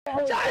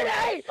Tony!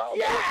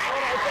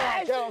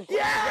 Yes!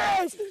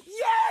 Yes!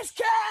 Yes,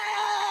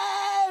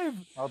 Kev!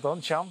 Well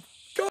done, champ.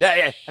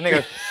 Yeah. And they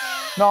go,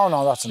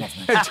 No, that's enough.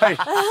 Tony,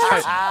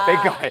 big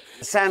guy.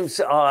 Sam's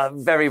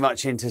very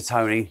much into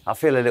Tony. I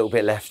feel a little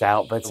bit left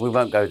out, but we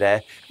won't go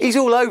there. He's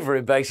all over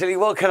him, basically.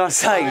 What can I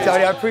say?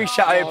 Tony, I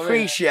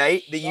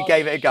appreciate that you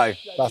gave it a go.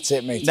 That's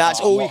it, mate. That's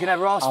all you can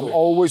ever ask for. I'm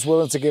always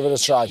willing to give it a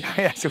try.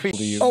 Yeah, so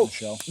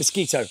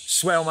mosquito.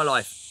 Swear on my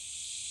life.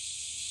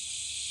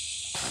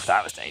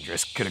 That was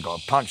dangerous. Could have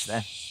got a punch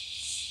there.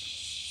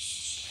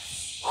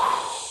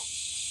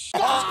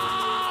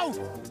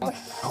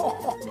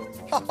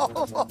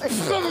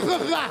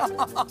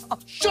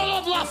 Shut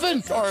up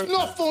laughing! Sorry. It's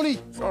not funny!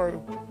 Sorry.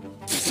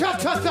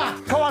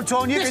 Come on,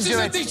 Tony, you can do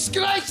it! This is a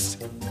disgrace!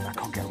 I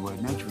can't get a word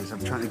in edgeways.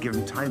 I'm trying to give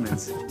him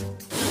timings.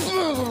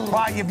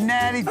 Right, you've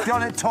nearly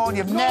done it, Tony.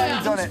 You've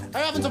nearly done it. I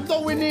haven't. I'm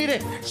nowhere near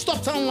it.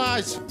 Stop telling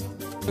lies.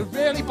 They're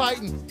really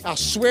biting. I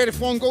swear if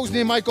one goes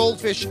near my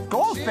goldfish...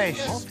 Goldfish?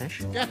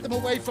 Goldfish? Get them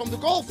away from the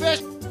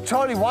goldfish.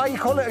 Tony, why you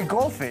call it a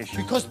goldfish?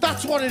 Because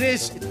that's what it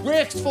is. It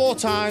worked 4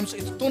 times.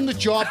 It's done the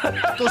job.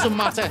 Doesn't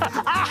matter.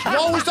 You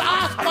always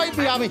bite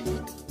me, Amy.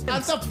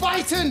 And they're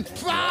biting.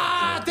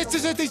 Ah, this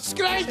is a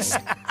disgrace.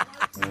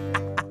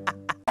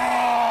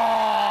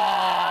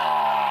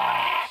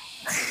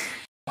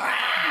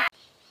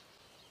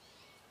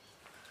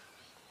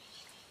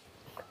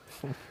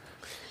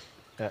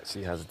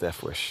 Actually has a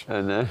death wish. I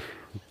know.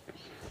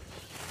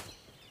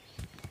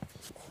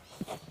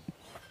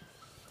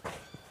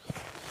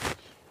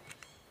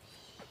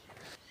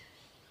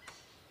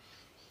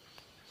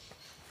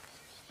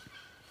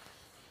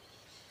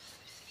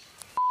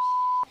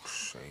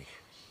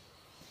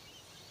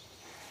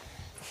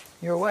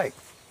 You're awake?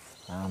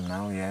 I am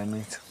now, yeah,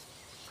 mate.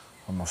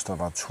 I must have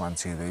had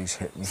 20 of these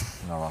hit me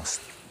in the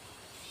last...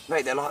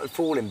 Mate, they're like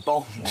falling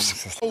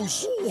bombs.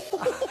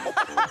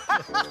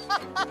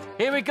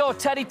 Here we go,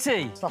 Teddy T.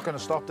 It's not going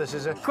to stop this,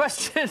 is it?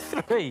 Question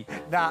 3.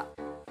 Nah.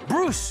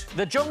 Bruce,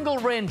 the Jungle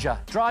Ranger,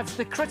 drives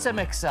the critter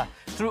mixer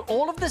through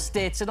all of the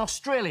states in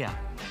Australia.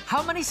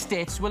 How many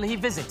states will he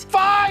visit?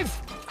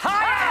 5!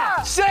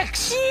 Higher!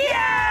 6!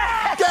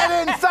 Yeah!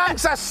 Get in,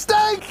 thanks, a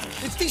steak!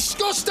 It's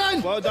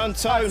disgusting. Well done,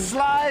 Tone.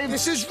 Slime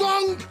This is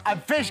wrong.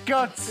 and fish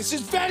guts. This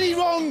is very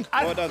wrong.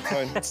 Well done,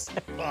 Tone.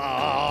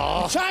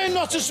 Trying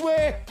not to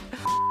swear.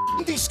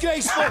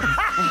 Disgraceful.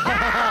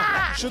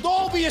 Should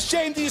all be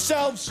ashamed of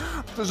yourselves.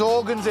 There's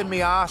organs in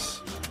me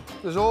arse.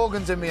 There's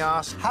organs in me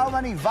arse. How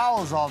many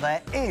vowels are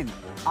there in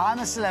I'm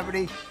a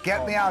Celebrity,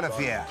 Get Me Out of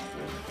Here?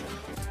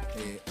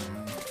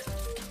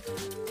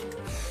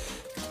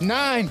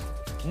 9.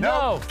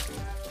 No.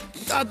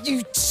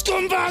 You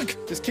scumbag.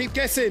 Just keep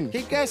guessing.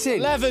 Keep guessing.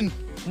 11.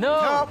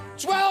 No.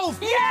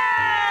 12.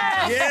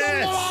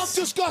 Yes! I've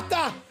just got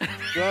that.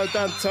 Well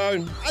done,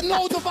 Tone. I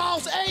know the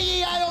vowels.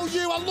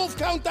 A-E-I-O-U. I love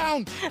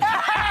countdown.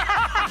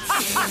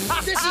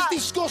 This is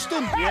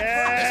disgusting.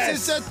 Yes.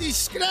 This is a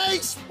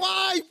disgrace.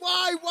 Why?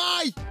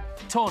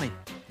 Tony.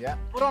 Yeah.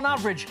 But on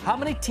average, how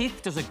many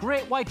teeth does a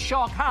great white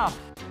shark have?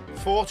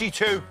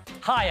 42.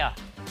 Higher.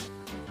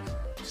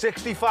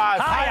 65.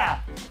 Higher.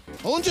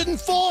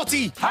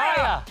 140.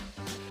 Higher.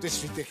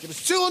 This is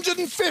ridiculous.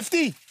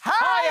 250.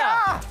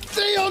 Higher.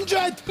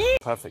 300.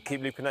 Perfect.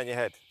 Keep looping that in your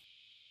head.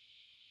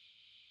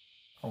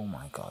 Oh,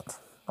 my God.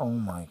 Oh,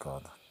 my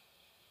God.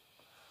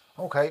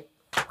 OK,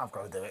 I've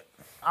got to do it.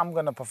 I'm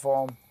going to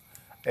perform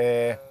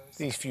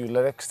these few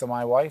lyrics to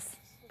my wife.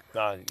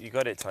 No, you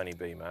got it, Tony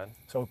B, man.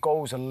 So it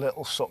goes a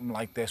little something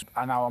like this.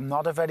 And now, I'm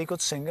not a very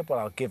good singer, but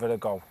I'll give it a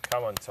go.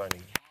 Come on,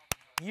 Tony.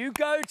 You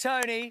go,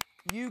 Tony.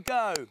 You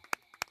go.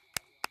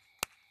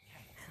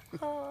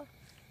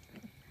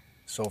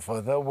 So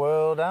for the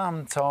world,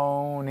 I'm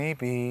Tony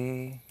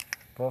B.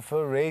 But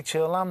for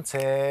Rachel, I'm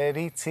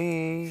Teddy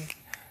T.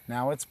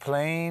 Now it's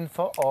plain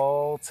for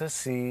all to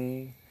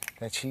see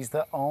that she's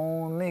the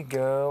only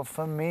girl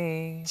for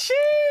me.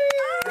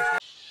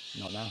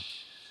 Not now.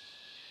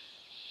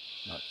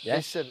 Not yet.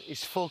 Listen,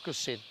 he's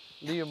focusing.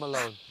 Leave him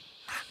alone.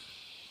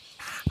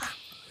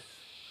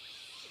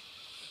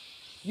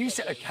 You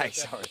said, OK,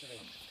 sorry.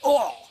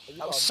 Oh,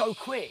 that was so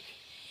quick.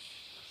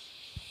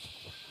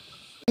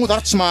 Oh,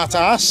 that smart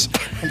ass.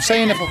 I'm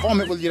saying if I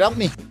vomit, will you help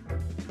me?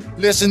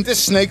 Listen,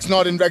 this snake's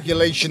not in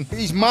regulation.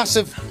 He's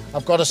massive.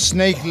 I've got a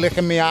snake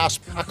licking me ass.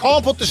 I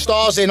can't put the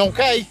stars in,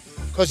 OK?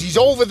 Because he's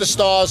over the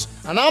stars,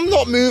 and I'm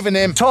not moving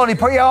him. Tony,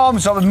 put your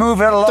arms up and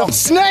move it along. The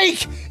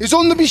snake is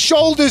under my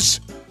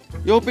shoulders.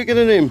 You're bigger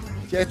than him.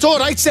 Yeah, it's all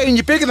right saying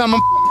you're bigger than him.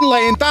 I'm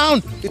laying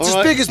down. It's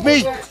as big as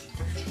me.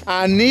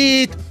 I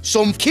need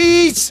some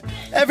keys.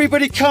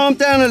 Everybody calm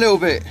down a little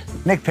bit.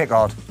 Nick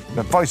Pickard,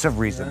 the voice of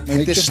reason.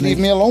 Mate, just leave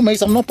me alone,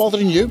 mate. I'm not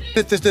bothering you.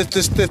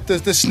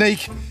 The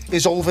snake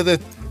is over the...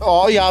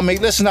 Oh, yeah,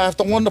 mate, listen, I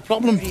don't want the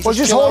problem. Well,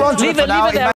 just hold on to it for now.